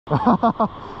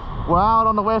We're out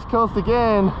on the west coast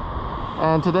again,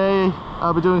 and today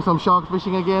I'll be doing some shark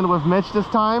fishing again with Mitch this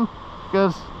time,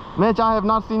 because Mitch, I have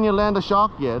not seen you land a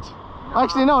shark yet. No.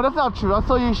 Actually, no, that's not true. I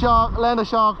saw you land a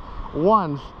shark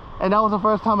once, and that was the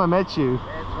first time I met you.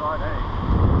 That's right,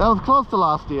 eh? That was close to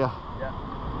last year. Yeah,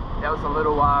 that was a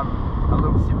little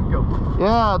 7 gill.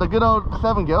 Yeah, the good old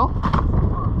 7 gill.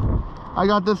 I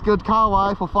got this good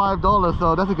kahawai for $5,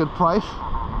 so that's a good price.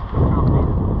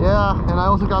 Yeah, and I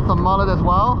also got some mullet as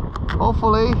well.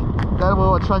 Hopefully that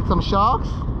will attract some sharks.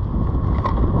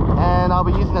 And I'll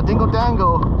be using a dingle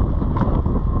dangle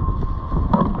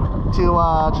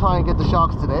to try and get the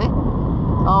sharks today.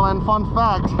 Oh, and fun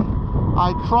fact,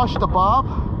 I crushed the barb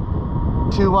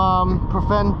to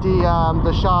prevent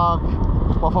the shark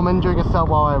from injuring itself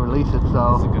while I release it.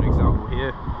 So that's a good example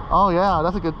here. Oh yeah,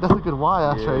 that's a good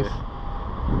wire, yeah. Trace.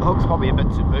 The hook's probably a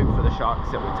bit too big for the sharks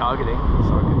that we're targeting,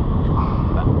 so I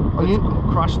can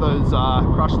crush those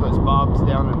barbs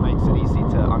down, and it makes it easy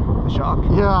to unhook the shark.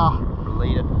 Yeah.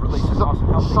 Release it nice and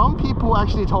healthy. Some people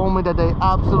actually told me that they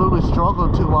absolutely struggle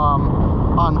to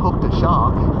unhook the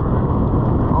shark.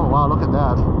 Oh wow, look at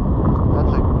that.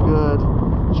 That's a good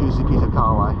juicy piece of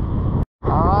kahawai.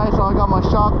 Alright, so I got my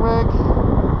shark rig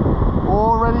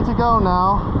all ready to go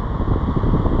now.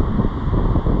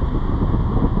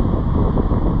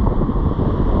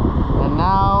 And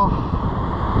now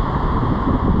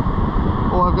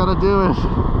all I've got to do is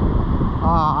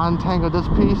untangle this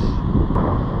piece.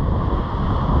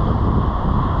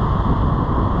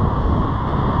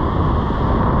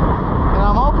 And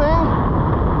I'm hoping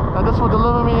that this will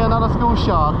deliver me another school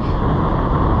shark.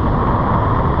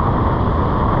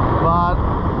 But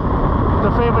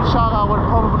the favorite shark I would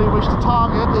probably wish to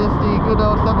target is the good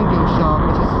old 7 gill shark,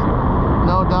 which is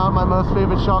no doubt my most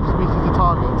favorite shark species to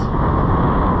target.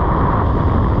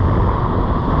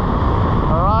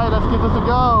 Alright, let's give this a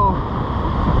go.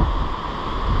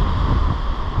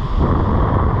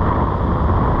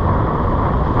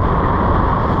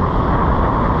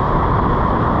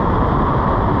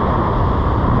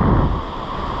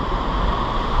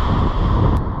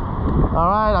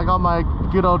 Alright, I got my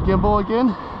good old gimbal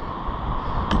again.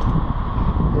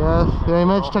 Yes, hey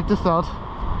Mitch, check this out.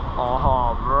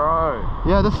 Oh bro.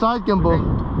 Yeah, this side gimbal.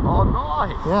 Oh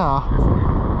nice. Yeah,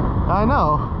 I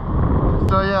know.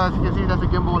 So yeah, as you can see, that's a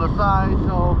gimbal on the side.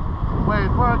 So the way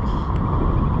it works,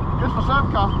 good for surf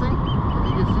casting, as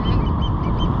you can see.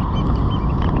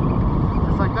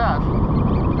 Just like that.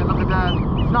 And look at that.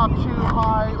 It's not too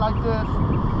high like this.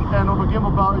 And with a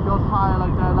gimbal belt it goes higher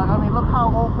like that. Like, I mean, look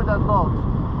how open that looks.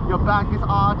 Your back is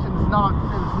arched and it's not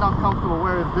comfortable.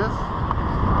 Whereas this,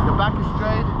 your back is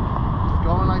straight, it's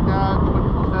going like that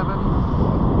 24/7.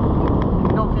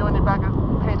 You don't feel any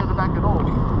pain at the back at all.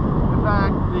 In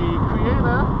fact, the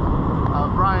creator,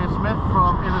 Brian Smith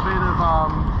from Innovative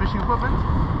Fishing Equipment,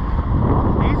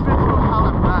 he's been through hell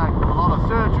and back with a lot of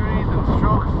surgeries and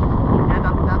strokes, and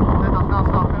that does not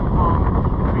stop him from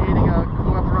creating a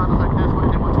cool apparatus like this for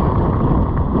anyone to enjoy.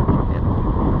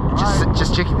 Yeah.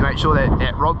 Just checking to make sure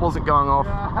that rod wasn't going off.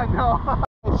 Yeah, I know.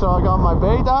 So I got my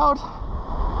bait out.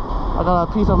 I got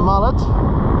a piece of mullet,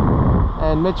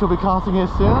 and Mitch will be casting here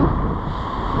soon.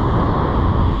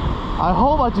 I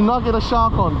hope I do not get a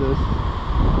shark on this,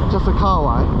 just a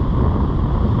kahawai.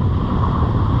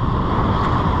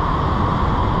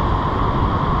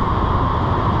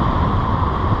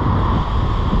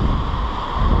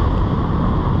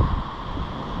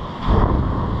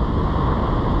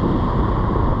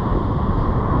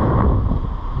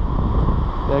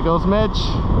 There goes Mitch.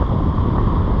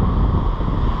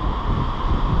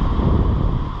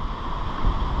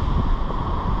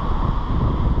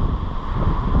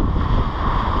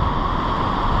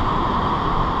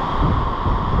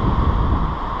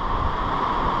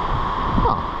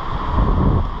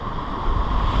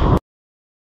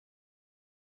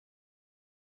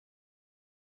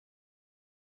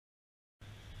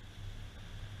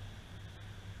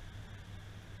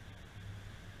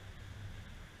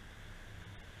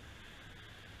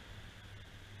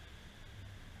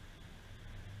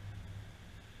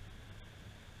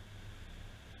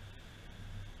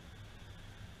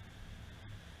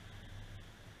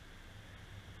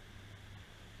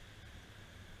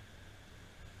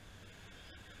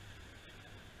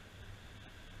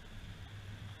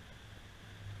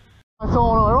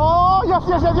 Oh, yes,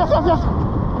 yes, yes, yes, yes, yes.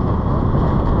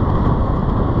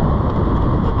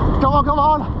 Come on, come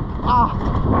on.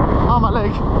 Ah, my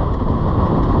leg.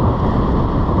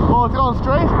 Oh, it's going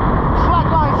straight.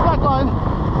 Slack line, slack line.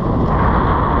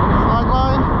 Slack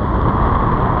line.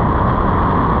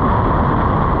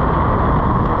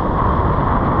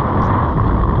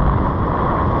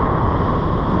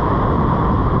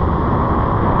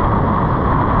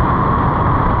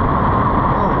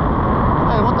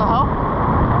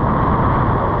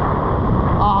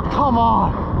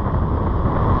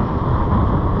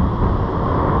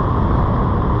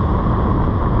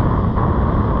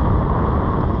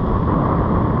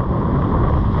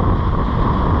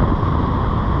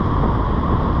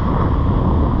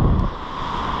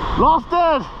 lost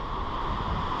it!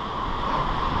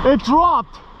 It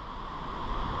dropped!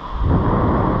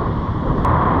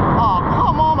 Oh,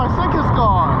 come on, my sinker's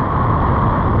gone!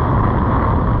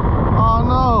 Oh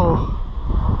no!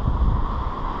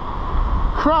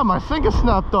 Crap, my sinker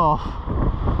snapped off!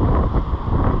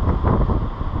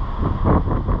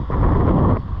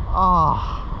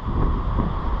 Ah.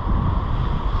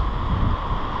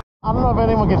 I don't know if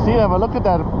anyone can see that, but look at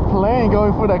that plane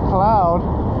going through that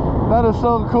cloud. That is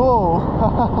so cool.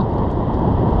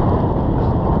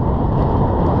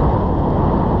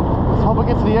 Let's hope it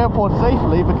gets to the airport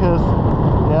safely because,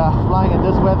 yeah, flying in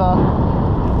this weather,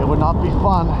 it would not be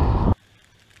fun.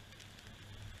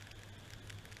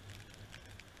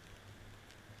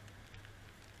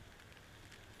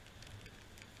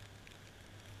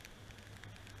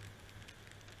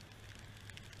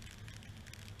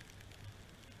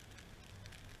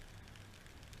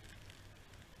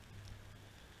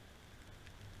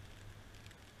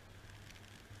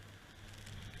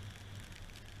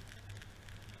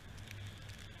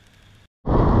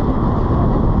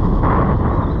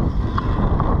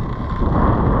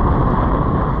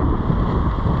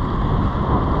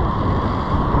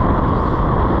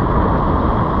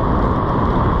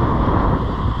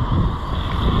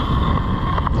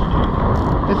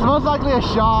 Most likely a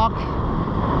shark.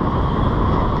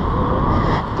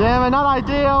 Damn it, not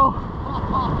ideal.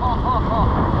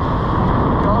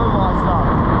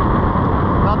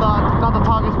 Not the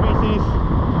target species.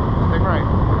 Stingray.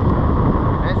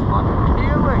 That's fucking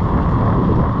killing.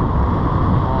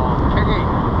 Oh, Kenny.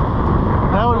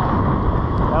 That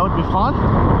would be fun.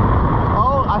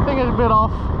 Oh, I think it's a bit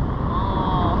off.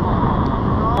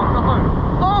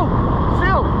 Oh,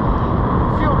 seal.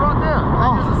 Seal right there.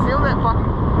 Oh. There's a seal that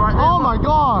fucking right there. Oh my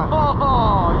god!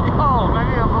 Oh, yo,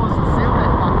 maybe I'm supposed to seal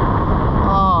that fucking.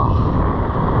 Oh.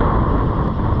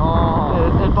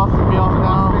 It busted me off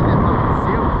now. That fucking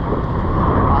seal.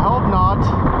 I hope not.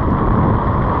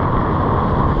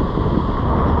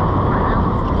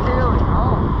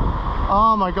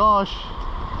 Oh my gosh.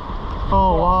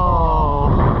 Oh wow.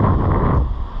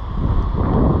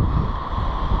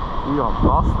 You got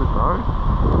busted, bro.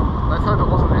 Let's hope it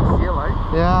wasn't that seal, eh?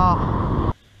 Yeah.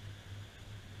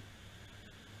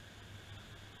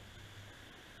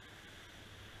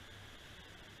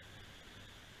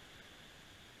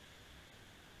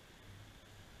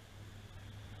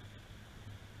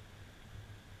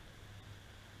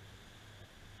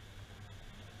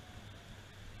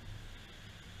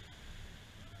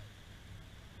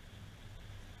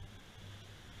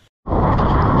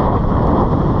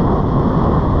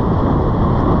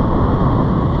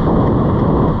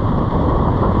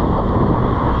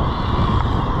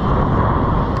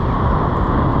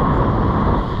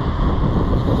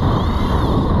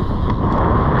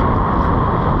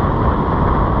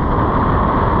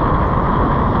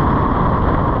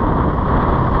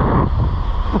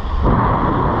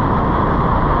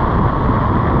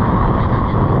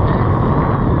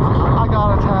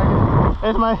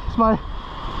 It's my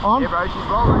arm. Yeah, bro, she's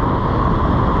rolling.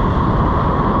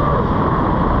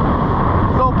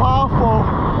 So powerful.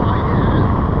 Oh,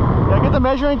 yeah. Yeah, get the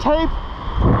measuring tape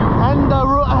and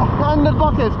the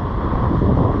bucket.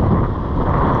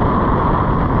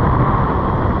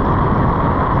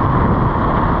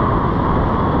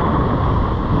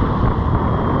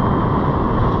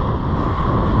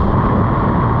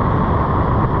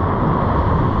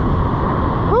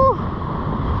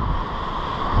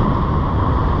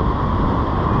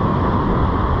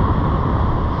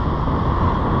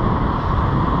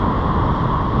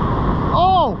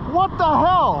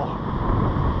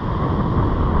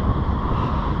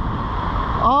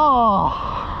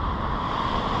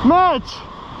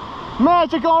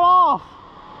 Mitch, it got off!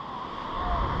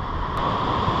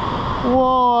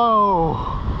 Whoa!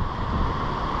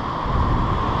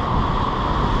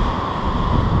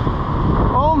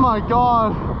 Oh my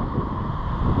god!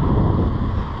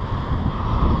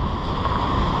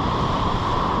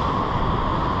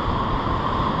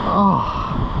 Oh.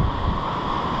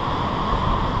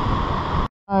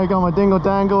 I got my dingle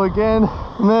dangle again.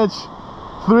 Mitch,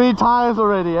 3 times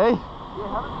already, eh? Yeah,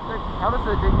 how does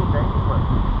the dingle dangle work?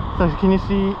 So can you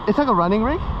see, it's like a running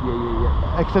rig?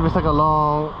 Yeah. Except it's like a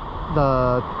long,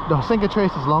 the sinker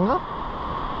trace is longer.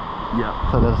 Yeah.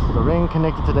 So there's the ring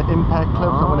connected to the impact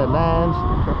clip, so when it lands,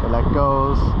 it let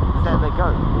goes. Does that let go?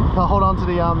 So hold on to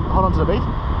the bait.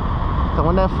 So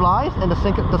when that flies and the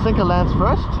sinker lands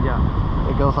first, yeah,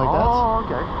 it goes like that. Oh,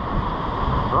 okay.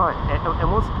 Right.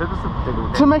 And what's the purpose of the dingle?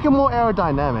 To make it more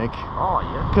aerodynamic. Oh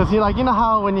yeah. Because you know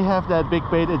how when you have that big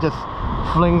bait, it just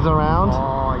flings around.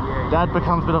 Oh yeah. That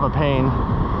becomes a bit of a pain.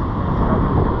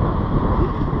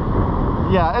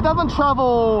 Yeah, it doesn't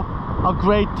travel a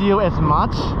great deal as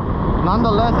much.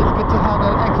 Nonetheless, it's good to have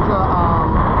that extra,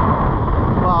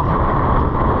 well,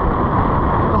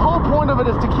 the whole point of it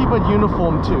is to keep it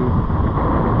uniform too.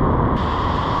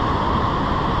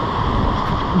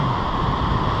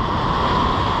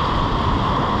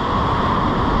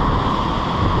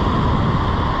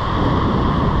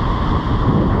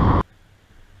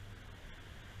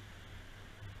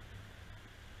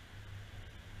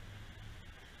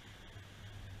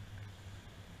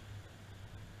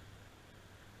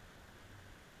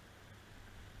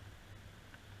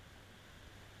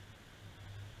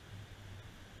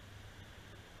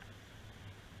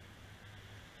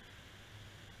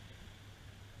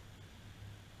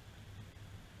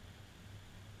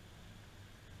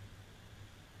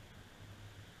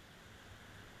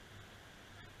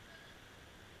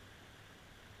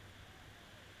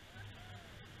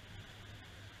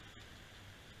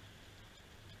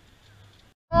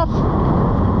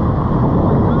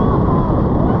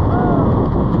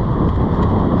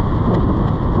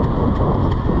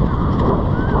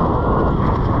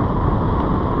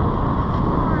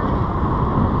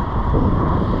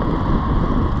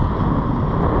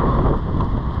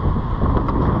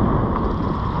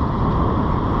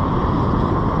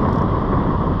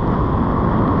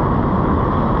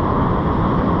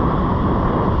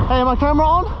 Hey, my camera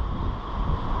on?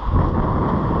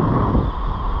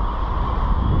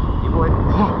 Yeah, boy.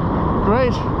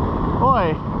 Great.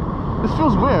 Boy, this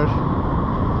feels weird.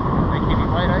 They keep you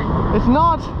weight, eh? It's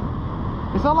not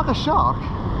like a shark.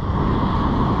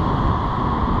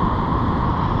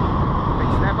 Big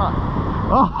snapper.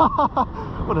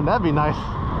 Oh, wouldn't that be nice?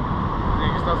 Yeah,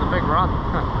 he just does a big run.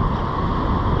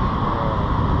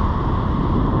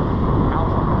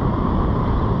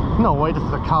 No way, this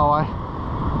is a cow-eye.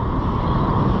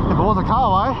 If it was a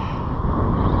cow-eye,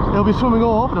 it'll be swimming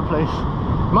all over the place.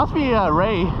 Must be a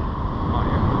ray. Oh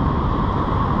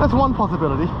yeah. That's one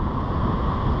possibility. Oh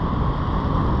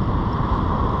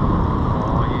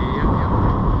yeah, yep.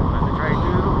 Let the drag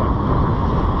do the work.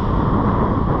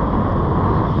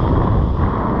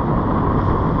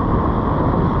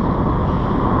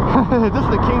 This is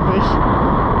the kingfish.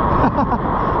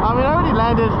 I mean, I already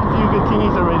landed a few good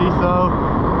kingies already, so...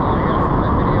 Oh yeah, I saw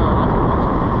that video.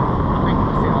 I think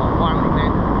we said, oh, finally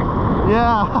landed.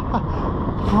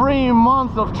 Yeah, 3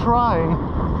 months of trying.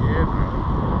 Yeah, bro.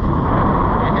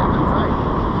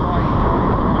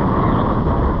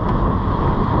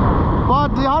 But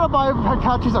the other bite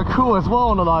catches are cool as well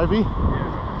on the livey.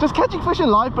 Yeah. Just catching fish in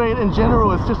live bait in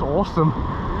general is just awesome.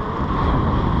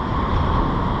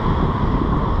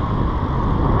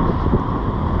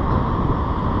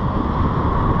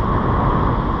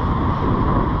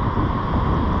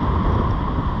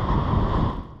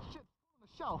 Shit, on the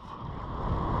shelf.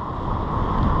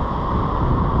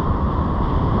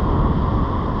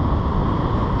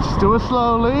 Just do it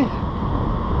slowly.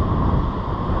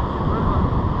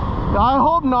 I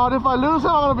hope not. If I lose him,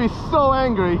 I'm gonna be so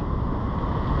angry.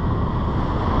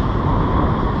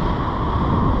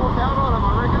 Walk out on him, I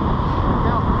reckon.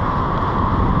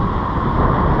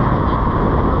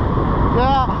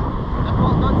 Yeah. That's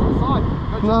what, go to the side.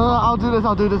 Go to No,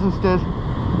 I'll do this instead.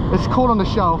 It's caught on the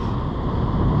shelf.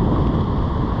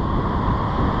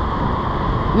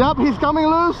 Yep, he's coming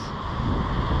loose.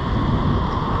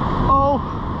 Oh.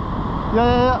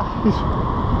 Yeah. He's...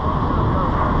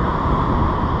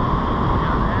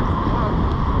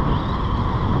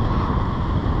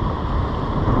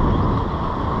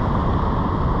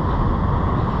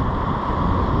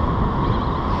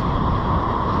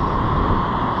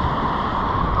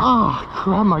 Ah,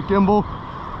 grab my gimbal.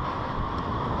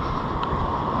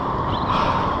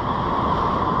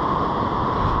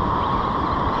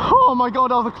 Oh my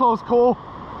god, that was a close call.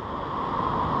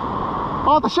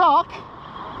 Oh, the shark?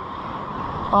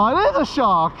 Oh, it is a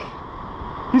shark.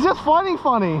 He's just fighting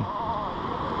funny.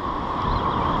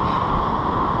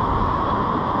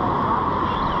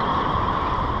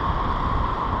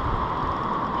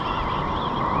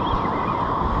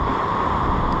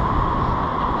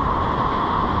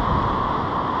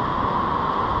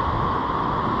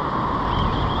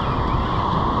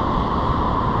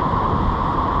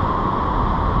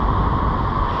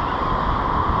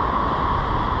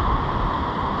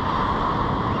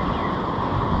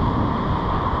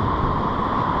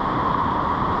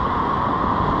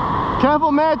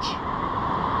 Careful, Mitch.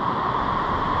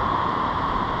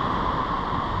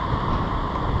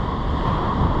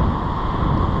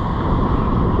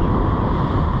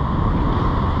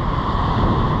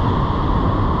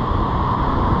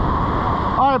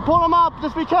 All right, pull him up.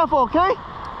 Just be careful, okay?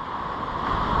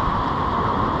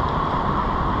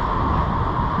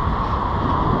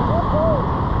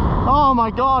 Oh my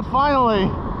god, finally!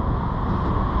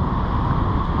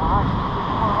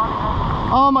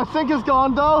 Oh, my sink is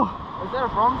gone though. Is that a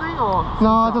bronzy or?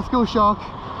 No, it's a school shark.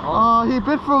 Oh. He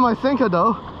bit through my sinker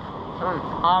though. Do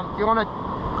you wanna,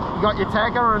 you got your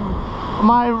tagger and?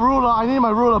 My ruler, I need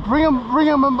my ruler. Bring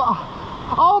him in.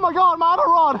 Oh my god, my other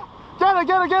rod! Get it,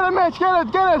 Mitch, get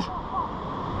it!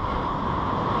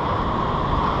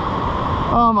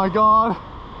 Oh my god.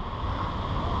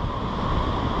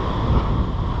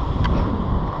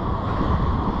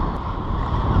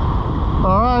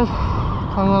 Alright,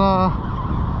 I'm gonna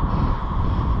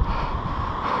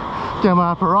get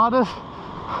my apparatus.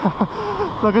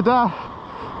 Look at that.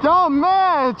 Yo,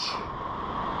 Mitch!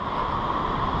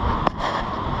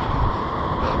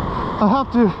 I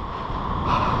have to.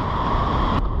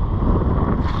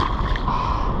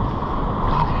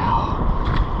 Bloody hell.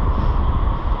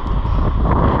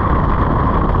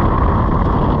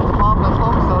 The problem is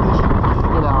home, so he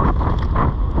should get out.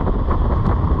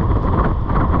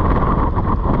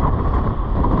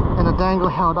 And the dangle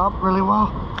held up really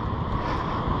well.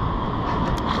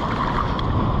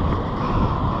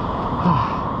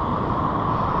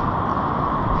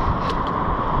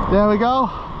 There we go.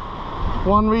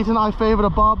 One reason I favor the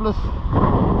barbless.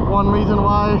 One reason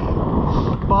why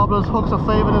barbless hooks are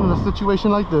favored in a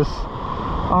situation like this.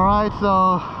 Alright,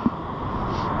 so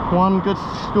one good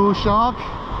school shark.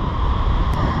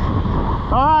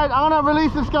 Alright, I'm gonna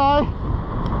release this guy.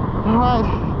 Alright,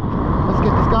 let's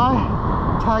get this guy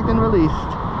tagged and released.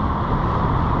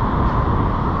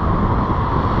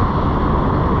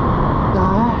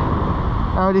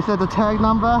 I already said the tag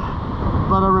number,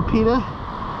 but I'll repeat it.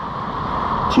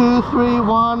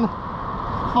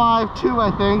 23152,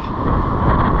 I think.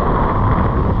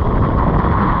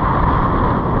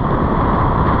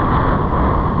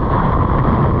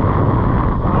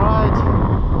 All right,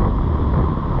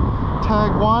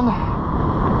 tag one.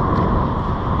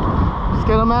 Let's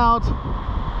get him out.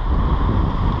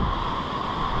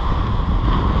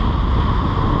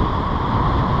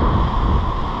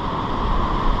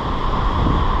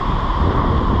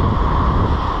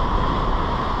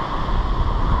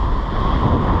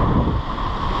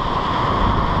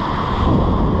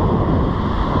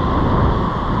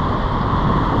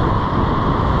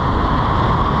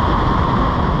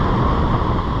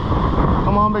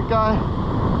 Big guy,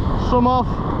 swim off.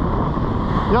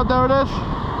 Yep, there it is.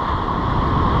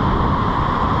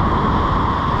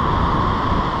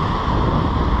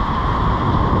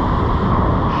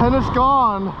 And it's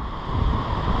gone.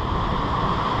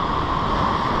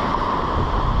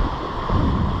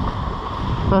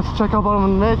 Let's check up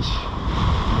on Mitch.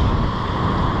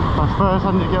 But first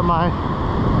I need to get my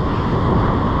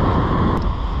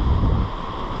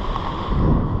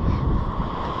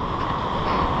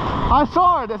I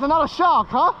saw it! It's another shark,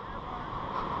 huh?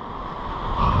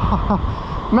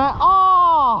 Man,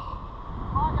 oh!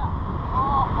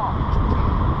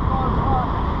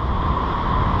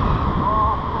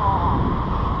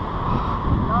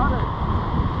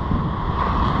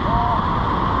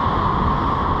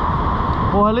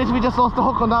 Well, at least we just lost the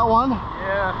hook on that one.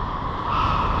 Yeah.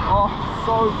 Oh,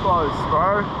 so close,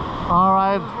 bro.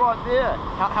 Alright. It was right there.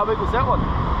 How big was that one?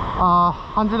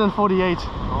 148.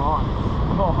 Oh.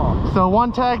 So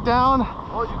one tag down.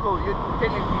 What would you call it? You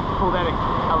technically call that a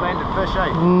landed fish, eh?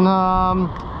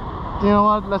 You know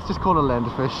what? Let's just call it a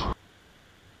landed fish.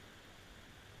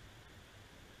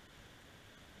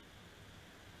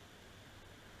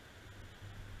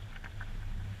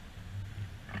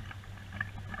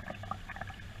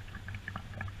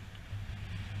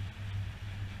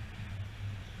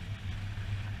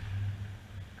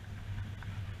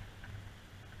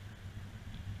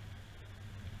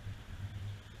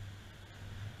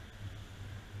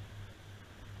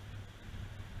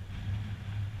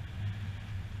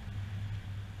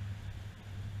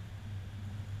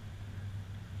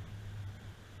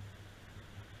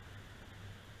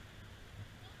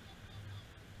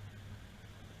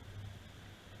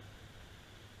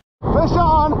 Fish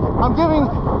on! I'm giving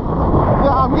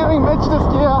Mitch this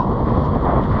gear.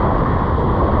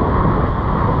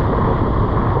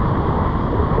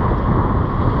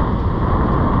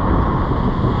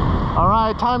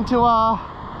 Alright, time to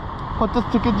put this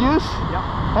to good use. Yep.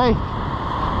 Hey.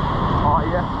 Oh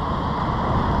yeah.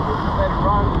 Let it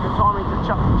run, good timing to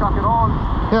chuck it on.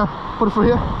 Yeah, put it through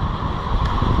here.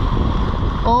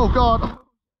 Oh god.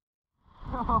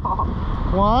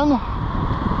 One.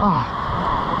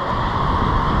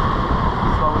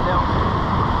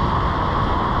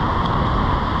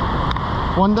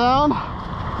 One down.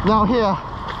 Now here.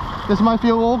 This might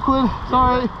feel awkward.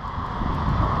 Sorry.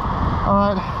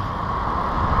 Alright.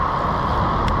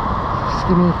 Just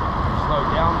give me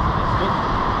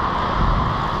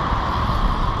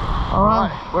All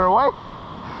right, we're away.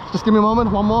 Just give me a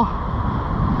moment, one more. Oh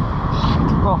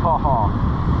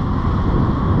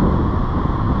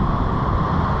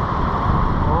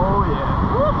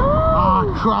yeah. Ah,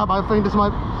 crap! I think this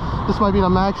might be the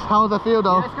max. How does that feel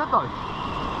though? Yeah, it's good though.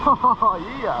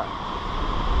 Yeah.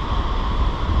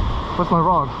 Where's my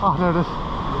rod? Oh, there it is.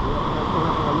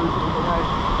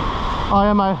 Oh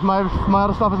yeah, my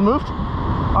other stuff has moved.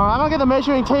 All right, I'm gonna get the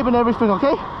measuring tape and everything.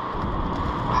 Okay.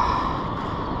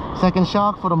 Second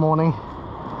shark for the morning.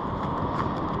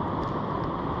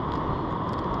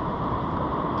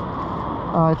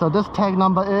 Alright, so this tag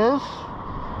number is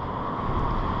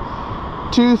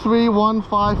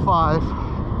 23155.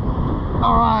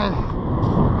 Alright.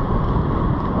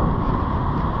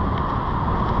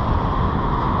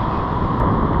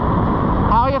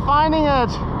 How are you finding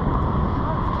it?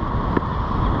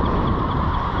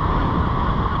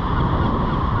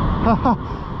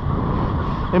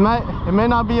 It may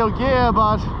not be your gear,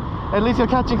 but at least you're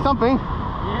catching something.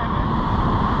 Yeah,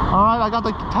 man. Alright, I got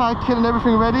the tag kit and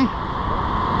everything ready.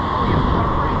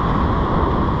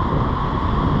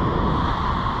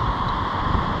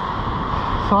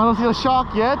 So I don't see the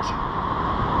shark yet.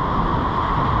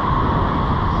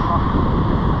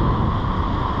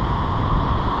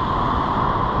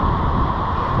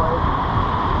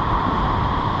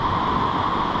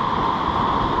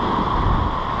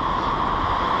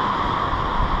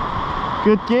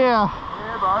 Good gear. Yeah,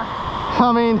 bro.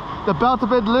 I mean, the belt's a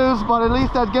bit loose, but at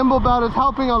least that gimbal belt is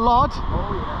helping a lot.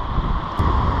 Oh yeah.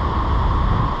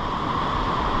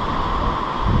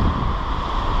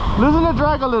 Loosen the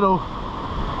drag a little.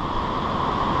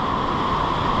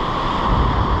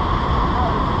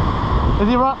 Is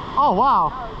he right? Oh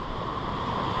wow.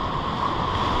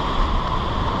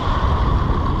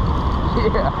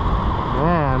 Yeah.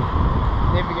 Man.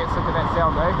 Never get sick of that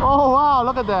sound, eh? Oh wow,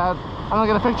 look at that. I'm gonna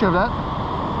get a picture of that.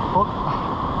 Oh.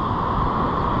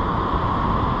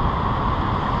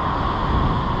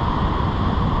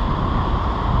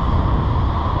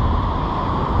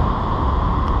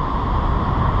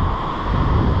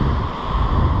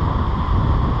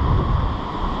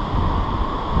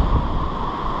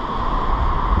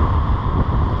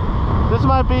 This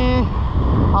might be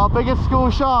our biggest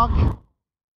school shark.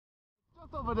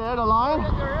 Just over there, the line.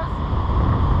 Yeah, there is.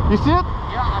 You see it?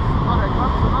 Yeah, I've got a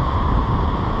glimpse of it.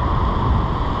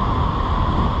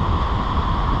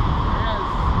 There it is.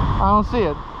 I don't see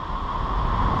it.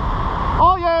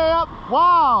 Oh yeah.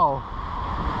 Wow.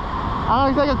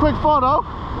 I'm gonna take a quick photo.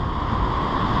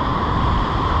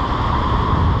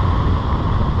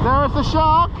 There's the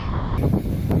shark.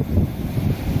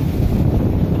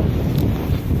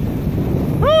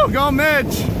 Woo, go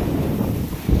Mitch.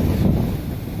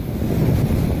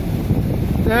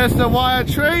 There's the wire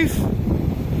trace.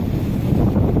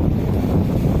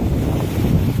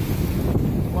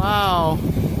 Wow.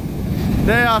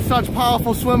 They are such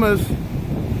powerful swimmers.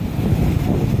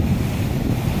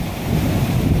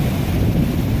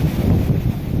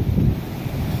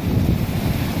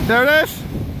 There it is.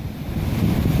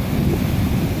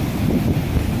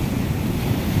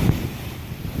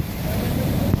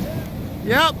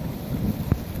 Yep.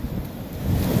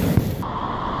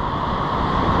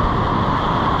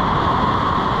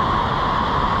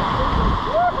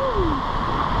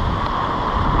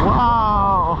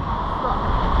 Wow.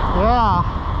 Yeah.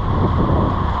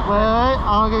 Wait,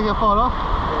 I'm gonna get a photo.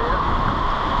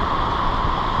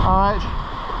 All right.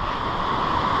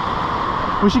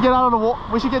 We should get out of the water.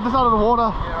 We should get this out of the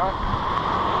water. Yeah, right.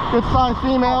 Good size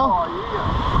female. Oh,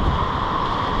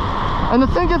 yeah. And the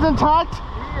sink is intact.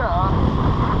 Yeah.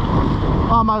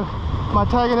 Oh, my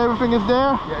tag and everything is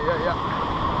there.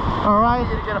 Yeah. All right. You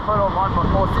need to get a photo of mine,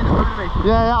 or send it through to me.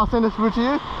 Yeah, I'll send this through to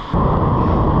you.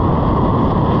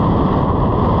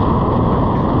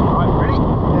 Alright, ready?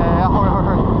 Yeah, hurry.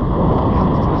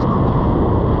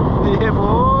 Yeah,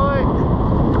 boy.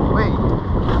 Wait.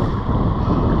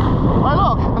 Right,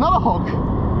 look, another hook.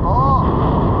 Oh.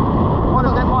 What,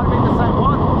 that might have been the same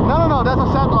one? No, that's a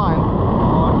set line.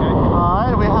 Oh, okay. All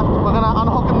right, we're gonna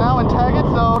unhook him now and tag it.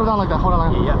 So hold it down like that. Hold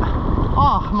on. Yeah.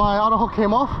 Ah, my other hook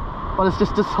came off, but it's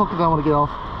just this hook that I want to get off.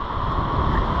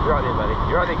 You're right there, buddy.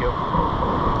 You're right there, girl.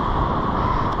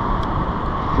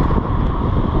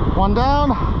 One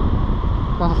down.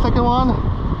 That's the second one.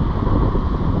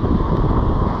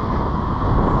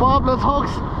 Barbless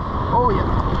hooks. Oh, yeah.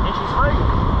 And she's free.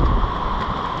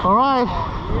 All right.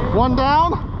 Yeah. One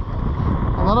down.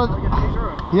 Another.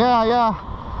 Yeah.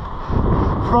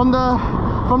 From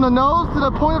the nose to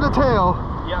the point of the tail.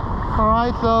 Yeah. All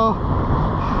right, so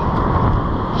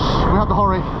we have to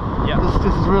hurry. Yeah.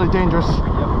 This is really dangerous.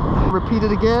 Yep. Repeat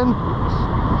it again.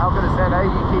 How good is that, eh?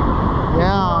 You keep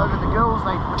Yeah. over the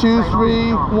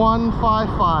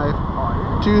 23155.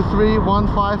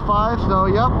 23155. So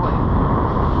yep.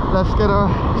 Let's get her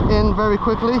in very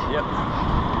quickly. Yep.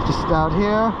 Just out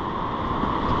here.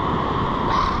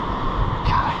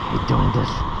 God, I hate doing this.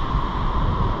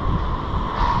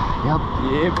 Yep.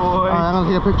 Yeah, boy. Alright, I'm gonna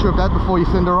take a picture of that before you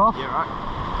send her off. Yeah, right.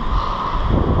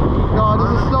 God,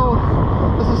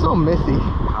 this is so messy.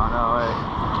 I know, eh?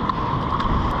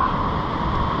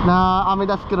 Nah, I mean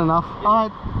that's good enough. Yeah.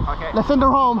 Alright, Okay. let's send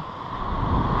her home.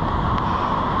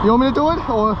 You want me to do it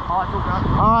or? Oh, it's all good.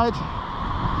 Alright.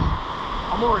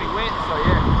 I'm already wet, so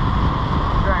yeah.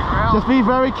 Going around. Just be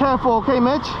very careful, okay,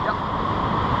 Mitch? Yep.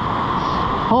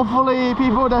 Hopefully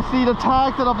people that see the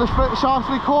tags that of the sharks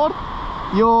record,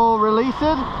 you'll release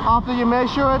it after you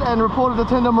measure it and report it to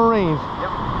Tindale Marines.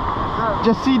 Yep.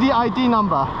 Just see the ID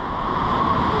number.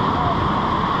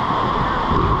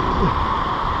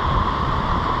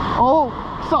 Oh,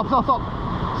 stop.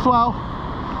 Swell.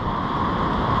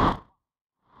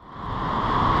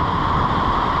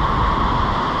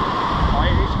 Oh,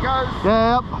 yeah, here she goes.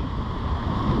 Yep.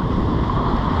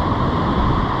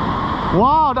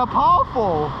 Wow, they're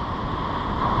powerful.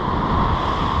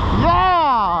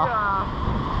 Yeah.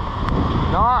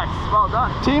 Nice, well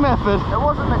done. Team effort. It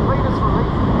wasn't the cleanest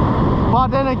release. But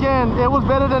then again, it was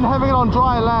better than having it on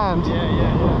dry land.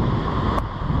 Yeah.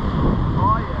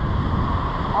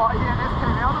 Oh yeah, this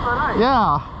came out of it, eh?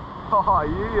 Yeah. Oh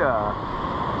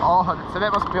yeah. Oh, so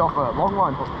that must be off a long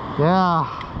line hook. Yeah.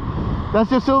 That's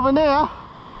your souvenir.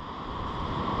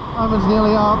 Timer's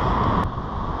nearly up.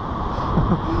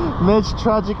 Mitch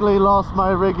tragically lost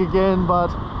my rig again, but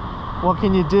what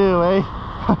can you do, eh?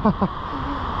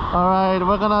 Alright,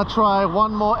 we're gonna try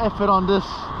one more effort on this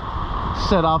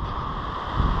setup.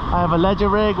 I have a ledger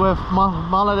rig with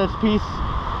mullet as piece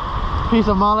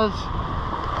of mullet,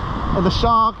 and the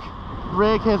shark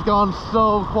rig has gone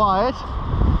so quiet.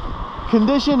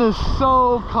 Condition is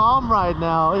so calm right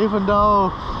now, even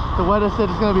though the weather said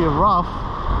it's gonna be rough.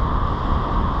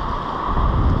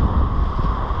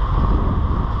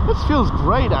 This feels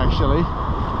great actually.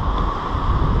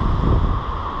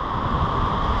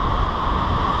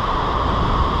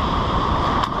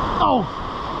 Oh!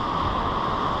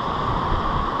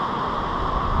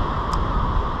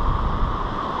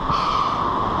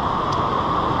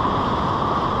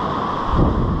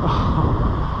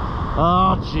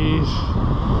 Oh, jeez.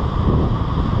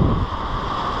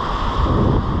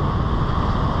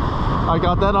 I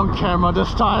got that on camera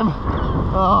this time.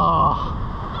 Oh.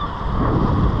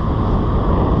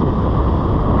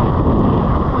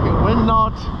 Freaking wind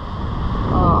knot.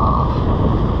 Oh.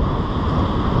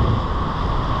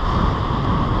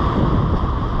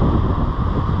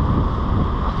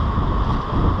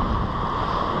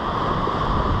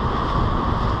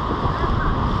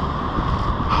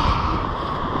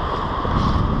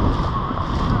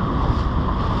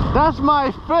 That's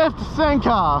my 5th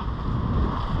sinker.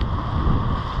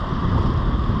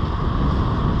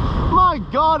 My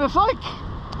God, it's like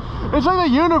the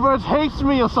universe hates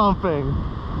me or something.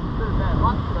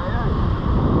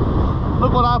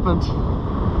 Look what happened. I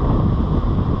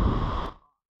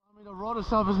mean, the rod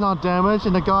itself is not damaged,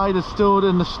 and the guide is still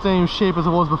in the same shape as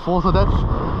it was before. So that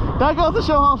goes to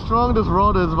show how strong this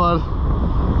rod is. But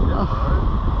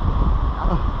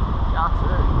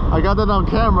I got that on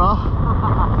camera.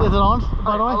 Is it on,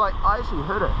 by the way? I actually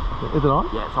heard it. Is it on?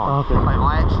 Yeah, it's on. Oh, okay.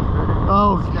 I actually heard it.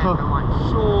 Oh, God. I'm like,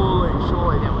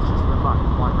 surely that was just the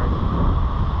fucking white ring.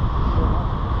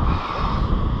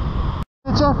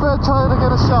 Jeff trying to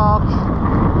get a shark.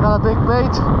 Got a big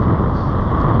bait.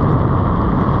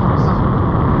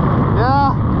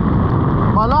 Yeah.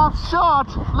 My last shot,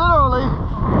 literally.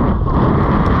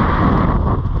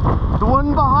 The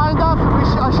one behind us,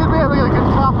 I should be able to get a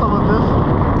good capture with this.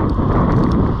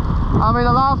 I mean,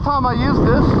 the last time I used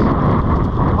this,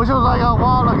 which was like a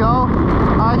while ago,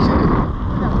 I actually...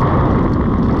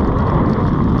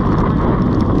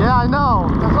 Yeah, I know.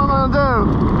 That's what I'm gonna do.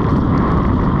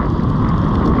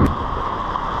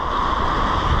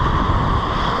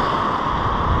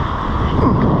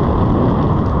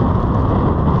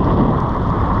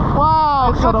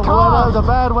 Wow, so the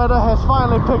bad weather has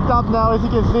finally picked up now, as you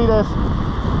can see this.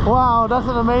 Wow, that's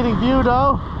an amazing view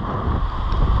though.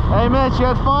 Hey Mitch, you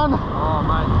had fun? Oh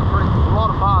mate, a lot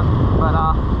of fun, but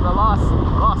the last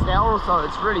hour or so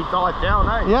it's really died down,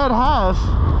 eh? Yeah, it has.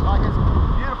 Like it's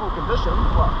beautiful conditions,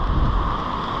 but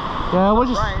yeah, we're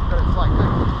just rain, but it's like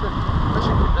good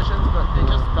fishing conditions, but they're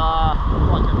just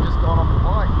like they've just gone off the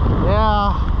bike.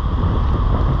 Yeah.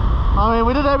 I mean,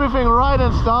 we did everything right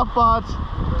and stuff, but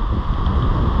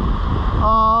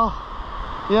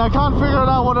yeah, I can't figure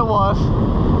it out what it was.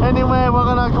 Anyway, we're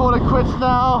gonna call it quits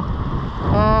now.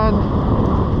 And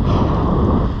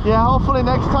yeah, hopefully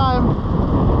next time,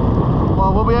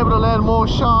 well, we'll be able to land more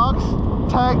sharks,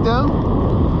 tag them,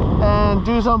 and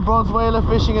do some bronze whaler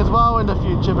fishing as well in the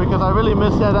future, because I really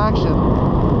miss that action.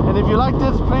 And if you like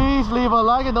this, please leave a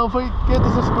like and don't forget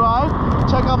to subscribe.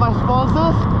 Check out my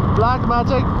sponsors, Black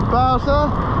Magic, Balzer,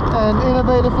 and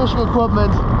Innovative Fishing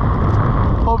Equipment.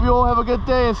 Hope you all have a good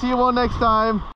day and see you all next time.